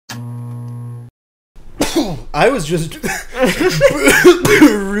I was just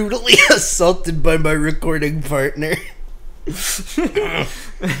brutally assaulted by my recording partner.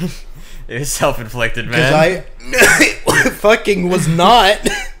 It was self-inflicted, man. Because I fucking was not.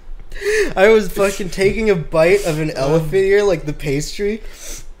 I was fucking taking a bite of an elephant ear, like the pastry,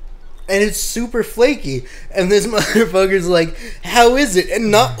 and it's super flaky. And this motherfucker's like, "How is it?" And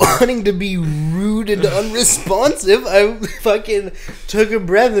not wanting to be rude and unresponsive, I fucking took a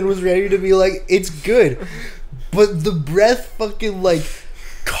breath and was ready to be like, "It's good." But the breath fucking like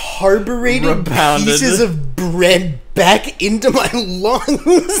carbureted Rebounded. pieces of bread back into my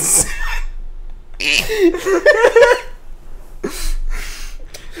lungs.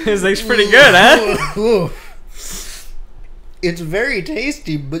 This looks pretty good, huh? It's very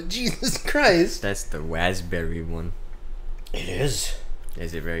tasty, but Jesus Christ. That's the raspberry one. It is.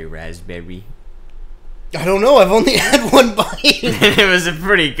 Is it very raspberry? I don't know, I've only had one bite. It was a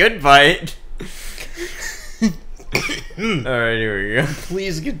pretty good bite. Alright, here we go.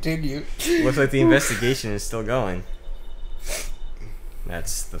 Please continue. Looks like the investigation is still going.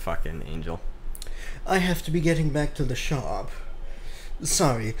 That's the fucking angel. I have to be getting back to the shop.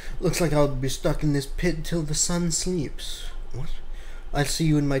 Sorry, looks like I'll be stuck in this pit till the sun sleeps. What? I'll see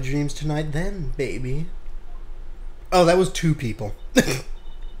you in my dreams tonight then, baby. Oh, that was 2 people.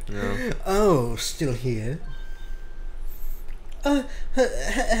 No. Oh, still here.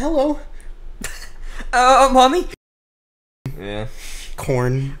 Hello? Mommy? Yeah.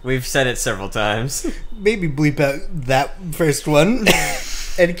 Corn. We've said it several times. Maybe bleep out that first one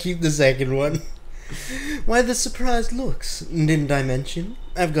and keep the second one. Why the surprised looks? Didn't I mention?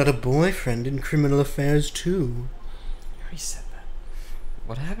 I've got a boyfriend in criminal affairs too. I already said that.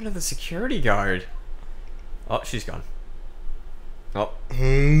 What happened to the security guard? Oh, she's gone. Oh.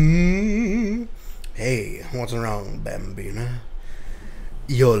 Hey, what's wrong, Bambina?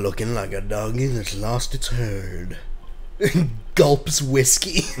 You're looking like a doggy that's lost its herd. Gulps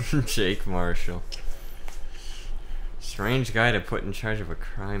whiskey. Jake Marshall. Strange guy to put in charge of a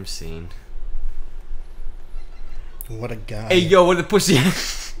crime scene. What a guy. Hey, yo, what the pussy?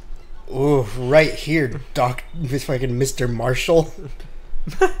 Oh, right here, this fucking Mr. Marshall.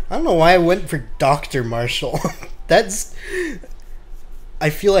 I don't know why I went for Dr. Marshall. That's... I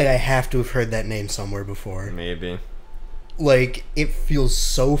feel like I have to have heard that name somewhere before. Maybe. Like, it feels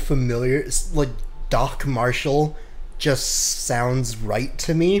so familiar. It's like, Doc Marshall just sounds right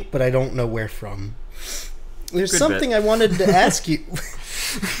to me, but I don't know where from. There's Good something bit. I wanted to ask you.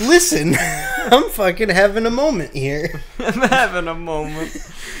 Listen, I'm fucking having a moment here. I'm having a moment.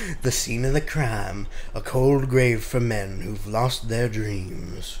 The scene of the crime, a cold grave for men who've lost their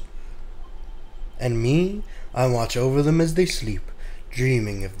dreams. And me, I watch over them as they sleep,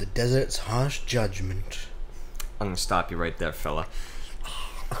 dreaming of the desert's harsh judgment. I'm gonna stop you right there, fella.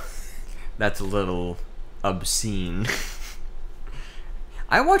 That's a little obscene.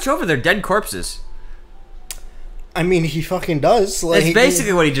 I watch over their dead corpses. I mean, he fucking does. Like, That's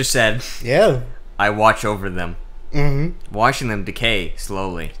basically what he just said. Yeah. I watch over them. Mm-hmm. Watching them decay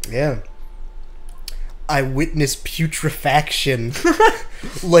slowly. Yeah. I witness putrefaction.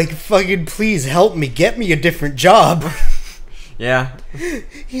 Like, fucking please help me. Get me a different job. Yeah.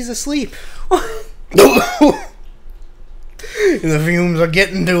 He's asleep. The fumes are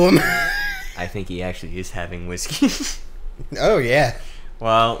getting to him. I think he actually is having whiskey. Oh, yeah.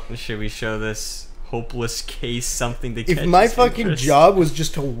 Well, should we show this hopeless case something to catch If my his fucking interest? job was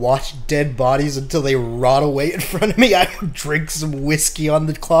just to watch dead bodies until they rot away in front of me, I would drink some whiskey on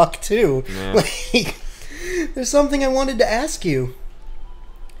the clock, too. Yeah. Like, there's something I wanted to ask you.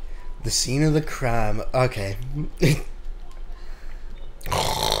 The scene of the crime. Okay. Me.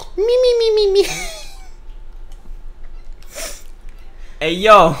 Hey,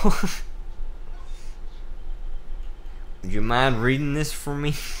 yo! Would you mind reading this for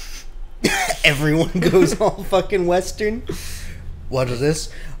me? Everyone goes all fucking Western. What is this?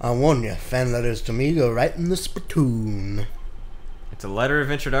 I warn you, fan letters to me go right in the spittoon. It's a letter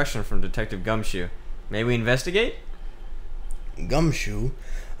of introduction from Detective Gumshoe. May we investigate? Gumshoe?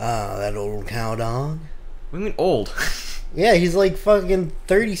 Ah, that old cow dog. What do you mean old? Yeah, he's like fucking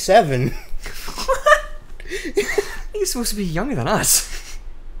 37. He's supposed to be younger than us.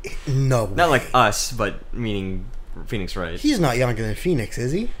 No. Not like us, but meaning Phoenix Wright. He's not younger than Phoenix,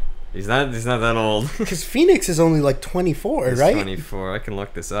 is he? He's not that old. Because Phoenix is only like 24, He's right? 24. I can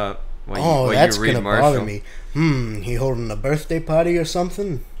look this up. While That's you read gonna Marshall. bother me. He holding a birthday party or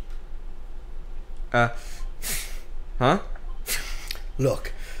something? Huh?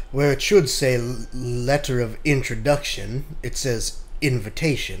 Look, where it should say letter of introduction, it says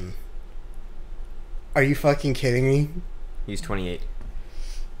invitation. Are you fucking kidding me? He's 28.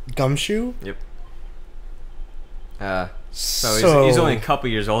 Gumshoe? Yep. So he's only a couple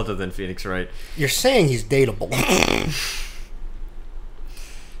years older than Phoenix Wright. You're saying he's dateable.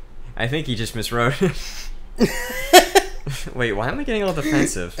 I think he just miswrote it. Wait, why am I getting all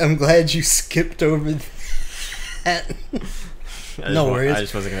defensive? I'm glad you skipped over that. No worries. I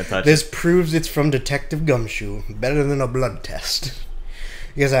just wasn't going to touch This it. proves it's from Detective Gumshoe. Better than a blood test.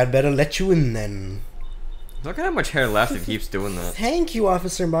 Guess I'd better let you in then. Look at how much hair left if he keeps doing that. Thank you,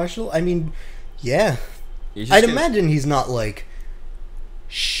 Officer Marshall. I mean, yeah. I'd imagine he's not, like,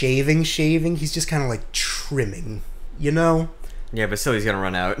 shaving. He's just kind of, like, trimming. You know? Yeah, but still he's going to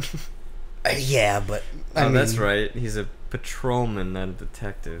run out. Yeah, but... I mean, that's right. He's a patrolman, not a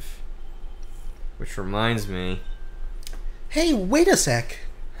detective. Which reminds me... Hey, wait a sec.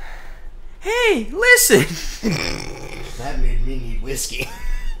 Hey, listen! That made me need whiskey.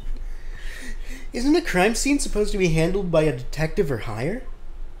 Isn't a crime scene supposed to be handled by a detective or higher?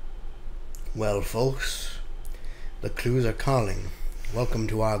 Well, folks, the clues are calling. Welcome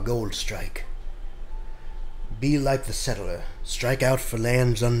to our gold strike. Be like the settler. Strike out for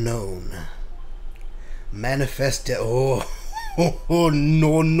lands unknown. Manifest... Oh,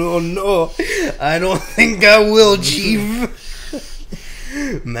 no. I don't think I will, Chief.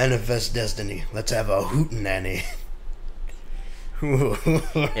 Manifest destiny. Let's have a hootenanny. If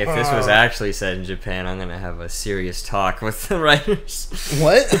this was actually said in Japan, I'm gonna have a serious talk with the writers.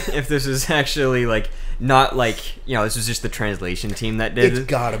 What? If this was actually, like, not like, you know, this was just the translation team that did It's it.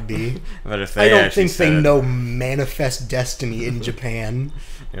 gotta be. But if they I don't actually think they said it, know manifest destiny in Japan.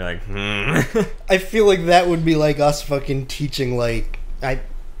 you're like, I feel like that would be like us fucking teaching, like, I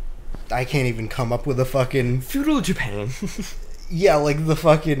can't even come up with a fucking... feudal Japan. Yeah, like the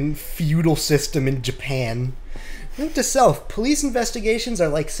fucking feudal system in Japan. Note to self, police investigations are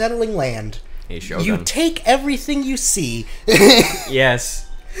like settling land. Hey, Shogun. You take everything you see. Yes.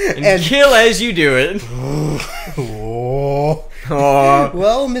 And kill as you do it. Oh. Oh.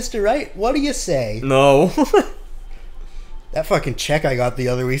 Well, Mr. Wright, what do you say? No. That fucking check I got the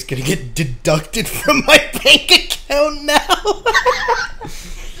other week's gonna get deducted from my bank account now.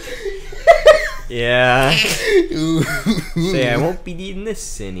 Yeah. Say, I won't be needing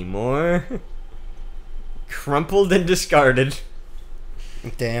this anymore. Crumpled and discarded.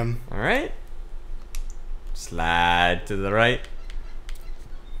 Damn. Alright. Slide to the right.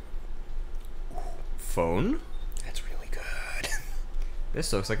 Phone? That's really good.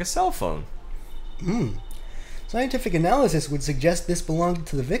 This looks like a cell phone. Scientific analysis would suggest this belonged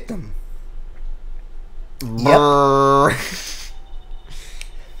to the victim. Yep.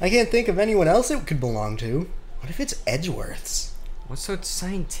 I can't think of anyone else it could belong to. What if it's Edgeworth's? What's so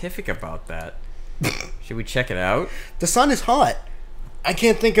scientific about that? Should we check it out? The sun is hot. I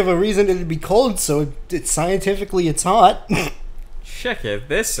can't think of a reason it'd be cold, so it's scientifically it's hot. Check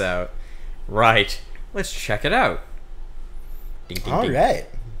this out. Right. Let's check it out. Ding, ding, ding. Alright.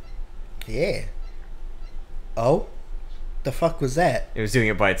 Yeah. Oh? The fuck was that? It was doing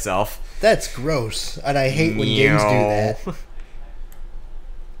it by itself. That's gross, and I hate when games do that.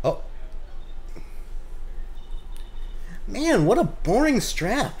 Oh. Man, what a boring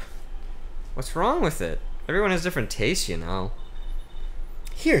strap. What's wrong with it? Everyone has different tastes, you know.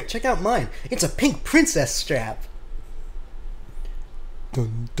 Here, check out mine. It's a pink princess strap.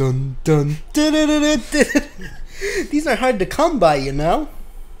 Dun dun dun. These are hard to come by, you know.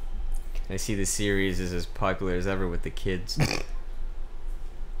 I see the series is as popular as ever with the kids.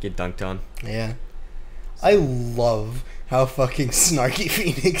 Get dunked on. Yeah. I love how fucking snarky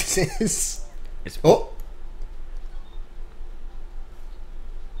Phoenix is. It's Oh.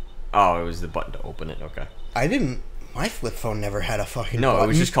 Oh, it was the button to open it. Okay. I didn't. My flip phone never had a fucking No, button. it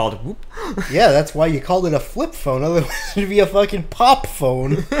was just called whoop. Yeah, that's why you called it a flip phone. Otherwise, it'd be a fucking pop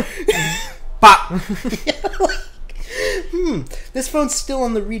phone. Pop. This phone's still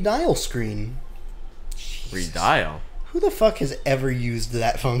on the redial screen. Redial. Who the fuck has ever used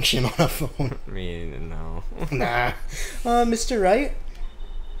that function on a phone? I mean, no. Nah. Mr. Wright?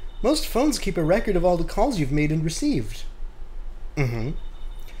 Most phones keep a record of all the calls you've made and received. Mm-hmm.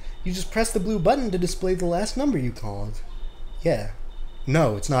 You just press the blue button to display the last number you called. Yeah.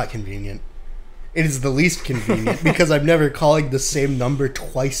 No, it's not convenient. It is the least convenient because I'm never calling the same number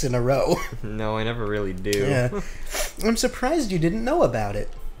twice in a row. No, I never really do. Yeah. I'm surprised you didn't know about it.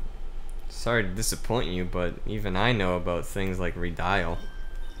 Sorry to disappoint you, but even I know about things like redial.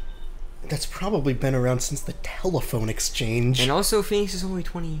 That's probably been around since the telephone exchange. And also, Phoenix is only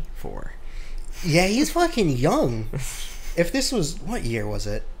 24. Yeah, he's fucking young. If this was... What year was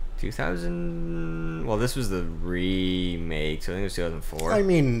it? 2000... Well, this was the remake, so I think it was 2004. I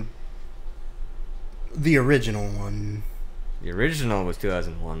mean... The original one. The original was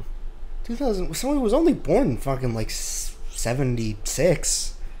 2001. 2000. Someone was only born in fucking like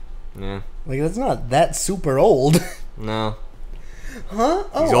 76. Yeah. Like that's not that super old. No. Huh?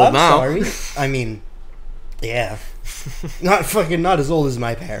 Oh, He's old I'm now. sorry. I mean, yeah. Not as old as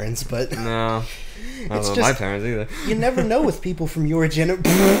my parents, but No. Not It's with just- my parents either. you never know with people from your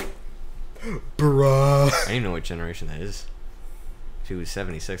generation. Bruh. I don't even know what generation that is. She was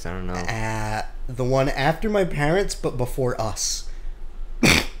 76, I don't know. The one after my parents, but before us.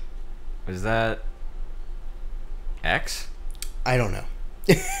 Was that X? I don't know.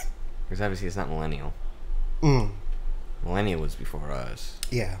 Because obviously it's not millennial. Mm, Millennial was before us.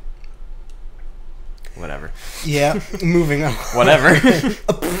 yeah. Whatever. Yeah, moving on. Whatever.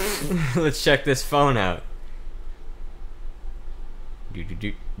 Let's check this phone out.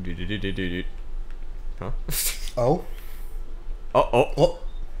 Huh? Oh? Oh,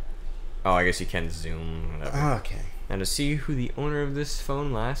 I guess you can zoom. Whatever. Okay. Now to see who the owner of this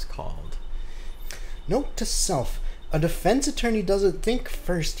phone last called. Note to self. A defense attorney doesn't think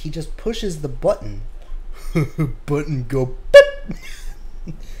first, he just pushes the button. Button go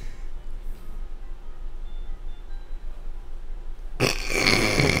beep.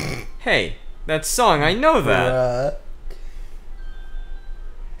 Hey, that song, I know that.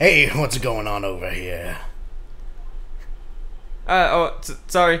 Hey, what's going on over here?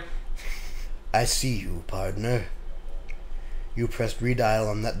 Sorry. I see you, partner. You pressed redial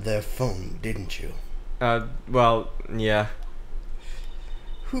on that there phone, didn't you? Well, yeah.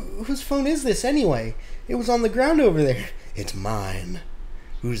 Whose phone is this anyway? It was on the ground over there. It's mine.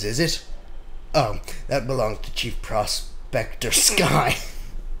 Whose is it? Oh, that belongs to Chief Prospector Sky.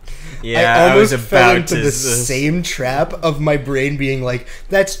 Yeah, I almost was fell about into to the same trap of my brain being like,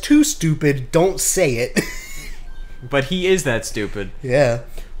 "That's too stupid. Don't say it." But he is that stupid. Yeah.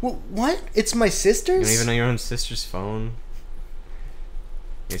 What? It's my You sister's? don't even know your own sister's phone?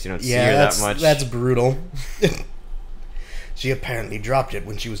 Guess you don't see Yeah, her that much. that's brutal. She apparently dropped it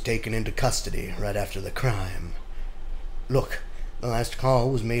when she was taken into custody right after the crime. Look, the last call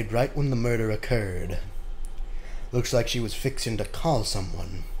was made right when the murder occurred. Looks like she was fixing to call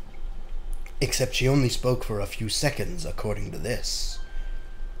someone. Except she only spoke for a few seconds, according to this.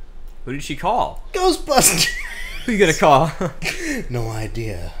 Who did she call? Ghostbusters! Who you gonna call? No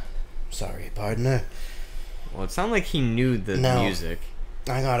idea. Sorry, partner. Well, it sounded like he knew the No. music.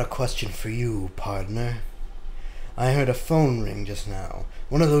 I got a question for you, partner. I heard a phone ring just now.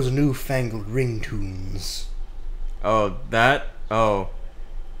 One of those newfangled ringtones. Oh, that? Oh.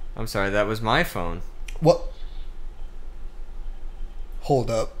 I'm sorry, that was my phone. What?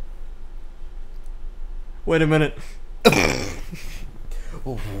 Hold up. Wait a minute.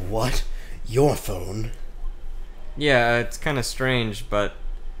 What? Your phone? Yeah, it's kind of strange, but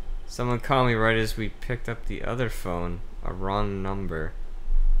someone called me right as we picked up the other phone. A wrong number.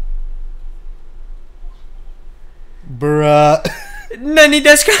 Bruh. Nani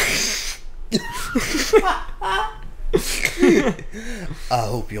desu I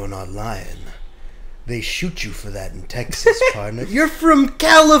hope you're not lying. They shoot you for that in Texas, partner. You're from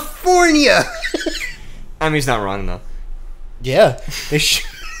California! I mean, he's not wrong, though. Yeah, they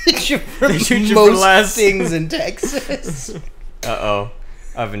shoot you for They shoot you most for less. things in Texas. Uh-oh.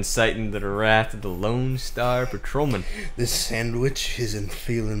 I've incited the wrath of the Lone Star Patrolman. This sandwich isn't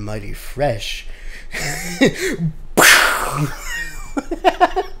feeling mighty fresh.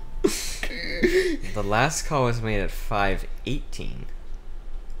 The last call was made at 5:18.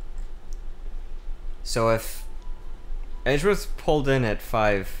 So if Edgeworth pulled in at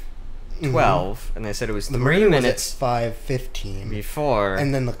 5:12, and they said it was The 3 murder minutes was at 5:15, before,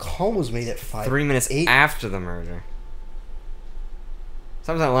 and then the call was made at 5. 3 minutes 8. after the murder.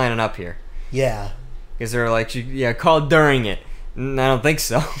 Something's not lining up here. Yeah, Because they're like, yeah, call during it. I don't think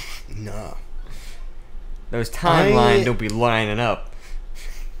so. no. Those timelines don't be lining up.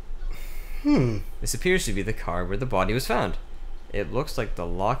 Hmm. This appears to be the car where the body was found. It looks like the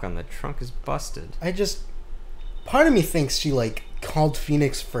lock on the trunk is busted. Part of me thinks she like called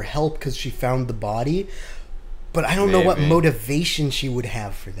Phoenix for help because she found the body, but I don't know what Maybe. motivation she would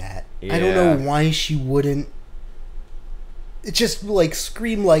have for that. I don't Yeah. know why she wouldn't. It just like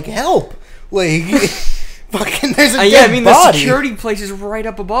scream like help, like fucking. There's a dead Yeah, I mean, body. the security place is right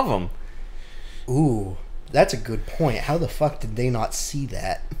up above them. Ooh, that's a good point. How the fuck did they not see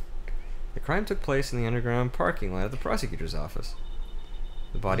that? The crime took place in the underground parking lot of the prosecutor's office.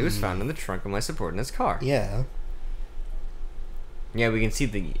 The body was found in the trunk of my subordinate's car. Yeah. Yeah, we can see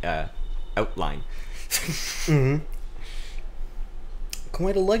the outline. Mm-hmm.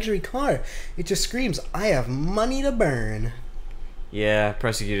 Quite a luxury car. It just screams, I have money to burn. Yeah,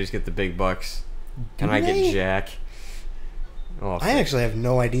 prosecutors get the big bucks. Do And I they? get Jack. Oh, I actually have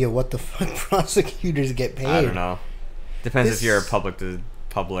no idea what the fuck prosecutors get paid. I don't know. Depends if you're a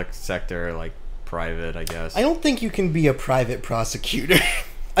public sector or like private, I guess. I don't think you can be a private prosecutor.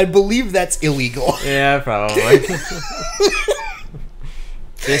 I believe that's illegal. Yeah, probably.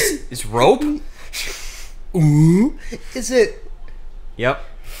 This is rope? Ooh, is it? Yep.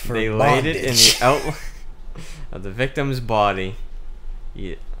 They laid it in the outline of the victim's body.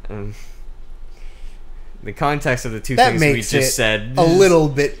 Yeah. The context of the two That things we makes just it said. a little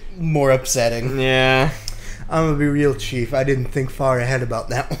bit more upsetting. Yeah. I'm gonna be real, Chief. I didn't think far ahead about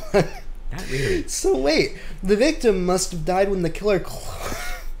that one. Not really. So wait, the victim must have died when the killer.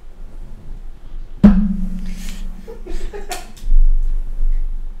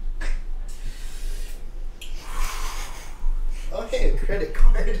 Oh, hey, a credit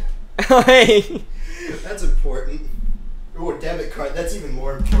card. Oh, hey. That's important. Or a debit card. That's even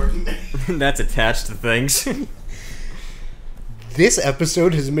more important. That's attached to things. This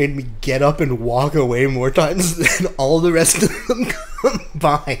episode has made me get up and walk away more times than all the rest of them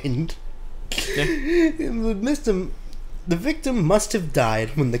combined. Yeah. The victim must have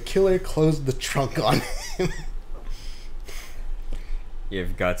died when the killer closed the trunk on him.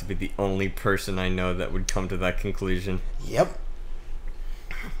 You've got to be the only person I know that would come to that conclusion. Yep.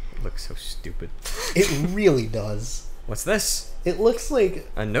 It looks so stupid. It really does. What's this? It looks like...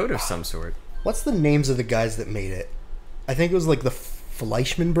 A note of some sort. What's the names of the guys that made it? I think it was like the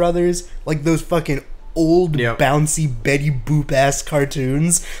Fleischman brothers. Like those fucking old, bouncy Betty Boop-ass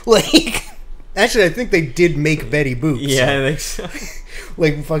cartoons. Like... Actually, I think they did make Betty Boop. Yeah, I think so.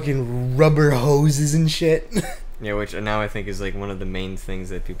 Like fucking rubber hoses and shit. Yeah, which now I think is like one of the main things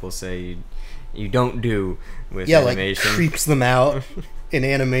that people say you don't do with animation. Like creeps them out in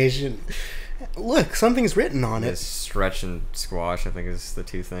animation. Look, something's written on it. Stretch and squash, I think, is the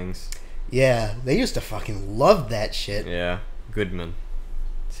two things. Yeah, they used to fucking love that shit. Yeah, Goodman.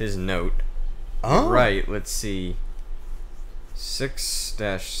 It's his note. Oh. Right, let's see.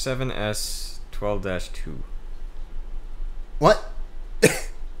 6-7S 12-2. What?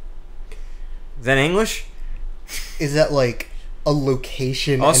 Is that English? Is that like a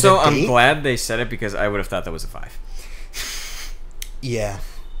location? Also, and a date? I'm glad they said it because I would have thought that was a 5. Yeah.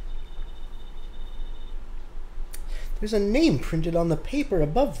 There's a name printed on the paper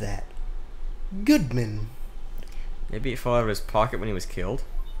above that. Goodman. Maybe it fell out of his pocket when he was killed.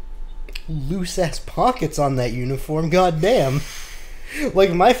 Loose ass pockets on that uniform, goddamn.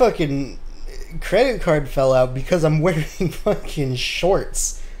 Like my fucking credit card fell out because I'm wearing fucking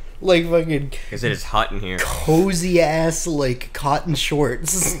shorts. Like fucking... Because it is hot in here. Cozy ass, like, cotton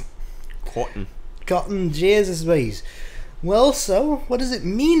shorts. Cotton, Jesus, please. Well, so, what does it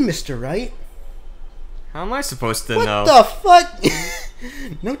mean, Mr. Wright? How am I supposed to know? What the fuck?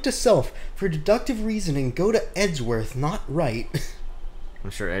 Note to self, for deductive reasoning, go to Edgeworth, not Wright.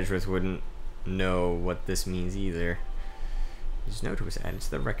 I'm sure Edgeworth wouldn't know what this means either. His note was added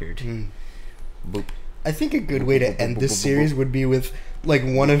to the record. Boop. I think a good way to end this series would be with, like,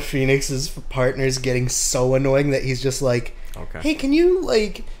 one of Phoenix's partners getting so annoying that he's just like, hey, can you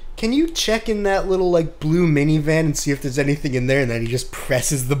check in that little, like, blue minivan and see if there's anything in there? And then he just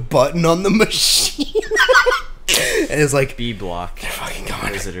presses the button on the machine. And it's like, B block. They're fucking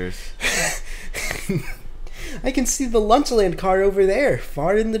gone. Visitors. I can see the Lunchland car over there,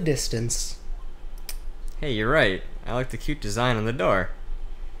 far in the distance. Hey, you're right. I like the cute design on the door.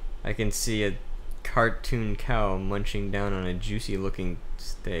 I can see a cartoon cow munching down on a juicy looking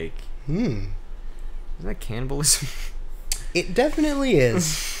steak. Is that cannibalism? It definitely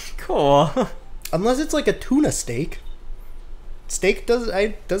is. Cool. Unless it's like a tuna steak. Steak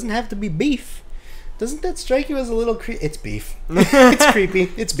doesn't have to be beef. Doesn't that strike you as a little creepy? It's beef. It's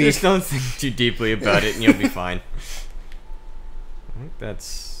creepy. It's beef. Just don't think too deeply about it and you'll be fine. I think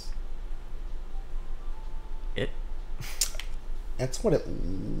that's it. That's what it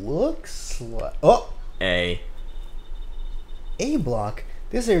looks like. Oh! A block.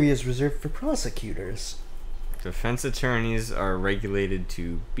 This area is reserved for prosecutors. Defense attorneys are regulated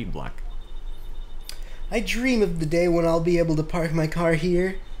to B block. I dream of the day when I'll be able to park my car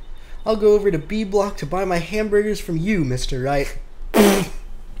here. I'll go over to B block to buy my hamburgers from you, Mr. Wright.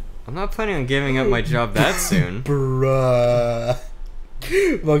 I'm not planning on giving up my job that soon. Bruh.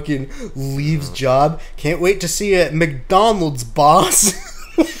 Fucking leaves job. Can't wait to see you at McDonald's, boss.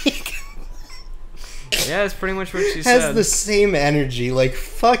 Yeah, that's pretty much what she said. Has the same energy. Like,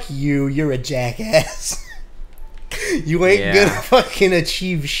 fuck you, you're a jackass. You ain't gonna fucking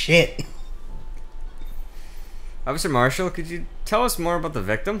achieve shit. Officer Marshall, could you tell us more about the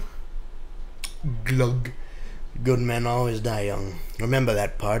victim? Glug. Good men always die young. Remember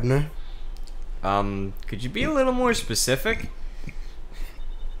that, partner. Could you be a little more specific?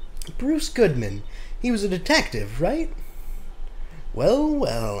 Bruce Goodman. He was a detective, right? Well,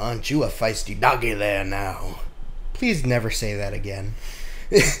 well, aren't you a feisty doggy there now? Please never say that again.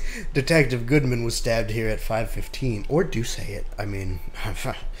 Detective Goodman was stabbed here at 5:15. Or do say it. I mean,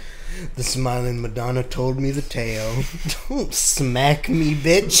 the smiling Madonna told me the tale. Don't smack me,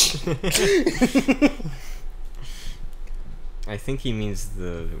 bitch. I think he means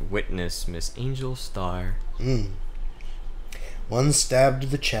the witness, Miss Angel Starr. One stabbed to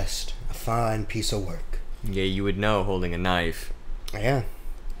the chest. A fine piece of work. Yeah, you would know holding a knife. Yeah.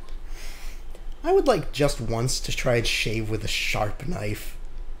 I would like just once to try and shave with a sharp knife.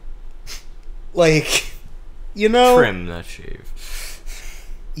 Like, you know... Trim, not shave.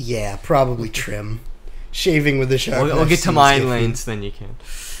 Yeah, probably trim. Shaving with a sharp knife. We'll get to mine lanes, then you can.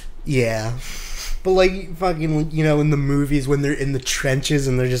 Yeah. But like, fucking, you know, in the movies when they're in the trenches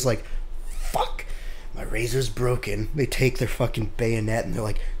and they're just like, fuck, my razor's broken. They take their fucking bayonet and they're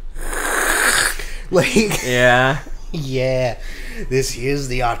like... like... Yeah. Yeah. This here's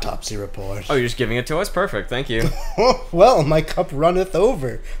the autopsy report. Oh, you're just giving it to us? Perfect, thank you. Well, my cup runneth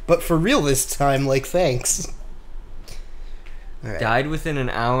over. But for real this time, like, thanks. All right. Died within an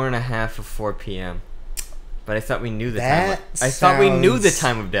hour and a half of 4 p.m. But I thought we knew the That time. I thought we knew the sounds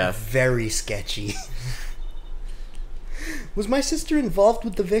time of death. Very sketchy. Was my sister involved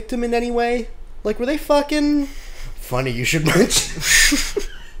with the victim in any way? Like, were they fucking... Funny you should mention.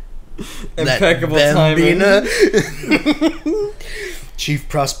 Impeccable timing. Chief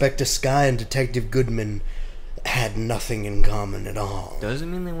Prospector Sky and Detective Goodman had nothing in common at all.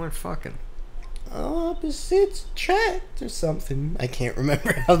 Doesn't mean they weren't fucking. Opposites attract or something. I can't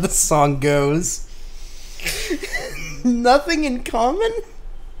remember how the song goes. Nothing in common?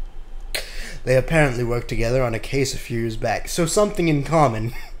 They apparently worked together on a case a few years back. So something in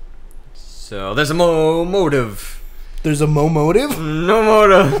common. So there's a motive. There's a motive? No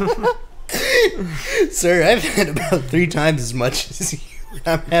motive. Sir, I've had about 3 times as much as you.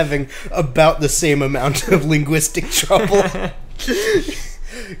 I'm having about the same amount of linguistic trouble.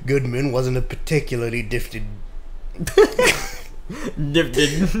 Goodman wasn't a particularly gifted...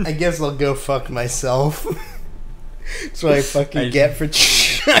 I guess I'll go fuck myself. That's what I fucking get for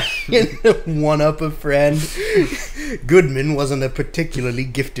trying to one-up a friend. Goodman wasn't a particularly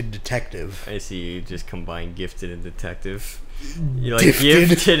gifted detective. I see you just combine gifted and detective. You like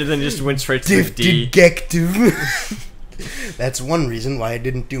gifted and then just went straight to the D. Detective. That's one reason why I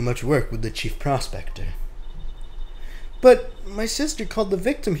didn't do much work with the chief prospector. But my sister called the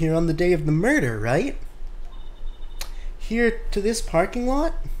victim here on the day of the murder, right? Here to this parking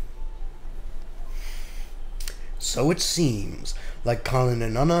lot? So it seems, like calling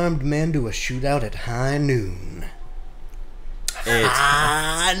an unarmed man to a shootout at high noon.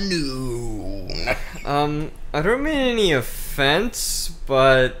 High noon. I don't mean any offense,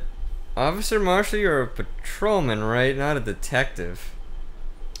 but Officer Marshall, you're a patrolman, right? Not a detective.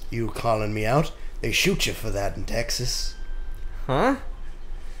 You calling me out? They shoot you for that in Texas. Huh?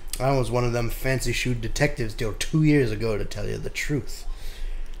 I was one of them fancy shoot detectives till 2 years ago, to tell you the truth.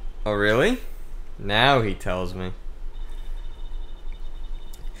 Oh, really? Now he tells me.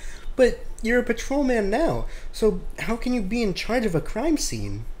 But you're a patrolman now, so how can you be in charge of a crime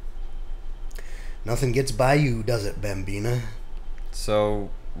scene? Nothing gets by you, does it, Bambina? So,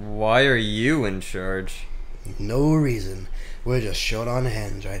 why are you in charge? No reason. We're just short on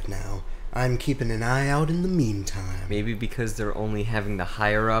hands right now. I'm keeping an eye out in the meantime. Maybe because they're only having the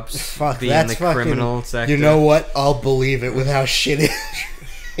higher-ups Fuck, be in that's the criminal sector? You know what? I'll believe it with how shit it is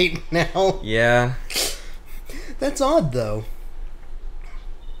right now. Yeah. That's odd, though.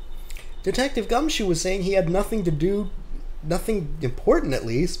 Detective Gumshoe was saying he had nothing to do, nothing important at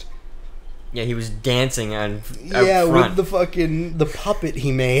least. Yeah, he was dancing out yeah, front. with the puppet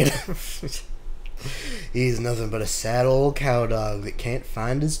he made. He's nothing but a sad old cowdog that can't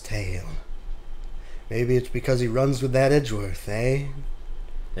find his tail. Maybe it's because he runs with that Edgeworth, eh?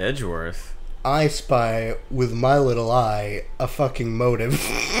 Edgeworth? I spy with my little eye a fucking motive.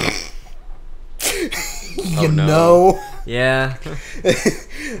 You know? Yeah.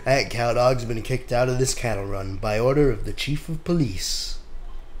 That cowdog's been kicked out of this cattle run by order of the chief of police.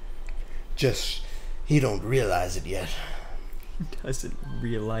 Just, he don't realize it yet. Doesn't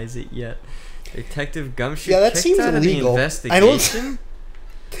realize it yet. Detective Gumshoe that kicked seems out illegal. Of the investigation?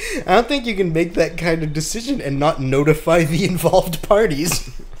 I don't think you can make that kind of decision and not notify the involved parties.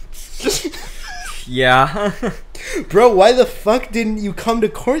 Yeah. Bro, why the fuck didn't you come to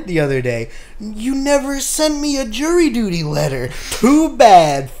court the other day? You never sent me a jury duty letter. Too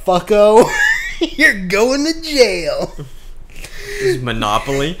bad, fucko. You're going to jail. This is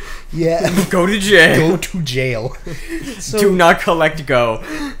Monopoly. Yeah. Go to jail. Go to jail. So, Do not collect go.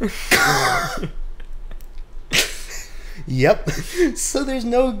 Yep. So there's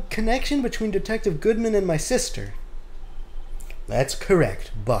no connection between Detective Goodman and my sister. That's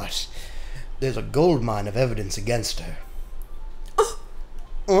correct, but there's a gold mine of evidence against her.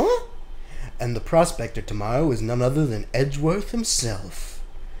 And the prospector tomorrow is none other than Edgeworth himself.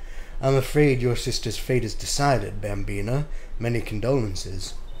 I'm afraid your sister's fate is decided, Bambina. Many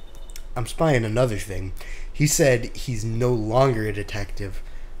condolences. I'm spying another thing. He said he's no longer a detective.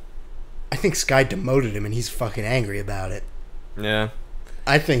 I think Sky demoted him and he's fucking angry about it. Yeah.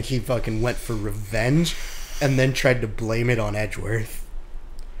 I think he fucking went for revenge and then tried to blame it on Edgeworth.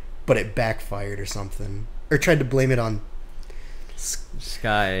 But it backfired or something. Or tried to blame it on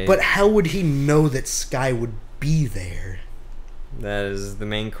Sky. But how would he know that Sky would be there? That is the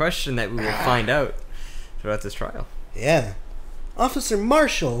main question that we will find out throughout this trial. Yeah. Officer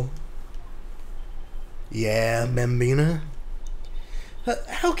Marshall. Yeah, Bambina.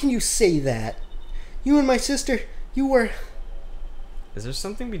 How can you say that? You and my sister, you were... Is there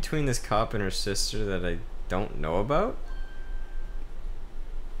something between this cop and her sister that I don't know about?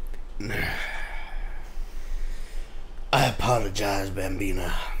 I apologize,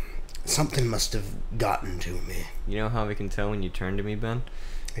 Bambina. Something must have gotten to me. You know how we can tell when you turn to me, Ben?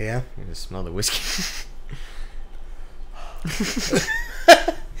 Yeah? I can smell the whiskey.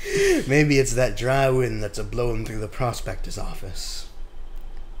 Maybe it's that dry wind that's a-blowing through the prospector's office.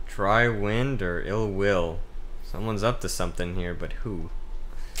 Dry wind or ill will? Someone's up to something here, but who?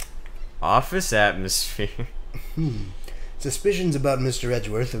 Office atmosphere. Suspicions about Mr.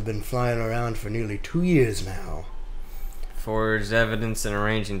 Edgeworth have been flying around for nearly 2 years now. Forged evidence and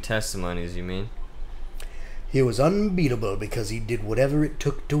arranging testimonies, you mean? He was unbeatable because he did whatever it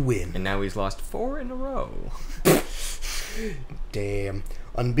took to win. And now he's lost 4 in a row. Damn.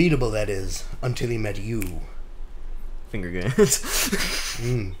 Unbeatable, that is, until he met you. Finger guns.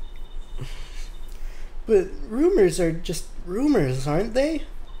 But rumors are just rumors, aren't they?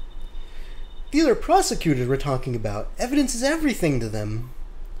 The other prosecutors we're talking about. Evidence is everything to them.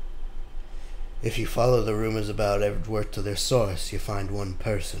 If you follow the rumors about Edgeworth to their source, you find one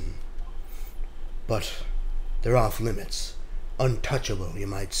person. But they're off limits. Untouchable, you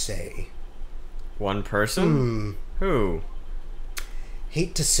might say. One person? Who?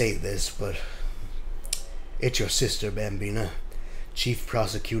 Hate to say this, but it's your sister, Bambina. Chief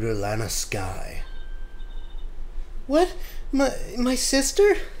Prosecutor Lana Sky. What? My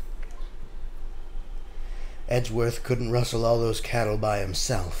sister? Edgeworth couldn't rustle all those cattle by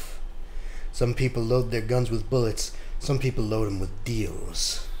himself. Some people load their guns with bullets. Some people load them with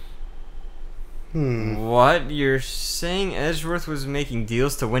deals. What? You're saying Edgeworth was making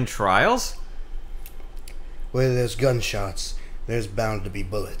deals to win trials? Where there's gunshots, there's bound to be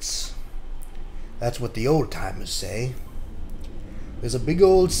bullets. That's what the old-timers say. There's a big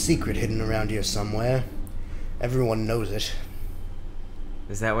old secret hidden around here somewhere. Everyone knows it.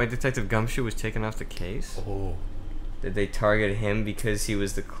 Is that why Detective Gumshoe was taken off the case? Oh. Did they target him because he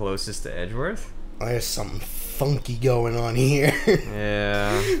was the closest to Edgeworth? There's something funky going on here.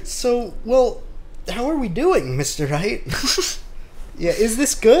 Yeah. So, well, how are we doing, Mr. Wright? Yeah, is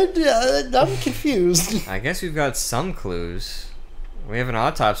this good? I'm confused. I guess we've got some clues. We have an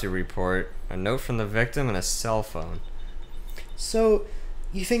autopsy report, a note from the victim, and a cell phone. So,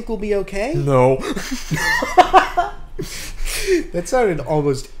 you think we'll be okay? No. That sounded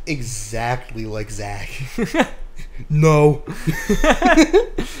almost exactly like Zach. No.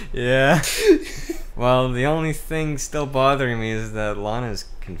 Yeah. Well, the only thing still bothering me is that Lana's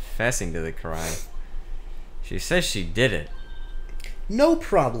confessing to the crime. She says she did it. No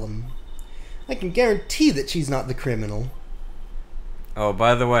problem. I can guarantee that she's not the criminal. Oh,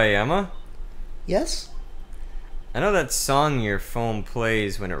 by the way, Emma? Yes? I know that song your phone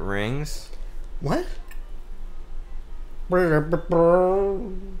plays when it rings. What?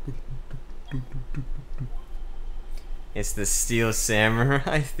 It's the Steel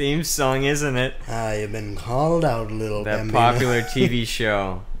Samurai theme song, isn't it? Ah, you've been called out a little, That Bambina. popular TV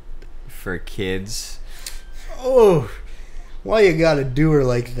show for kids. Oh, why you gotta do her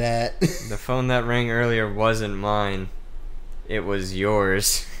like that? The phone that rang earlier wasn't mine. It was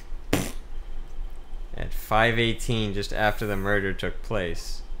yours. At 5:18, just after the murder took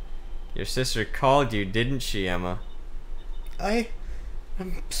place. Your sister called you, didn't she, Emma? I'm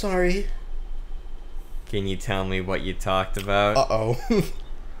sorry. Can you tell me what you talked about? Uh-oh.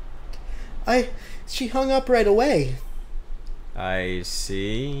 She hung up right away. I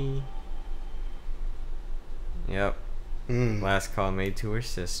see. Yep. Last call made to her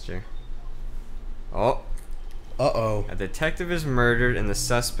sister. Oh. Uh-oh. A detective is murdered, and the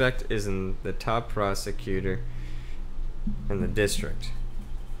suspect is the top prosecutor in the district.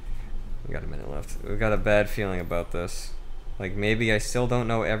 We got a minute left. We've got a bad feeling about this. Like, maybe I still don't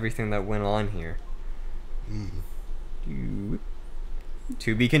know everything that went on here.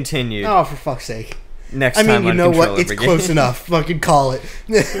 To be continued. Oh, for fuck's sake. Next I time mean, you on know what? Controller It's Brigade. close enough. Fucking call it.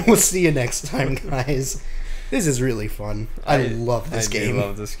 We'll see you next time, guys. This is really fun. I love this game. I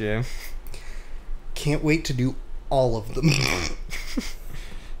love this game. Can't wait to do all of them.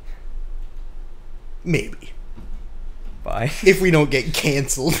 Maybe. Bye. If we don't get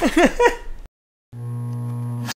canceled.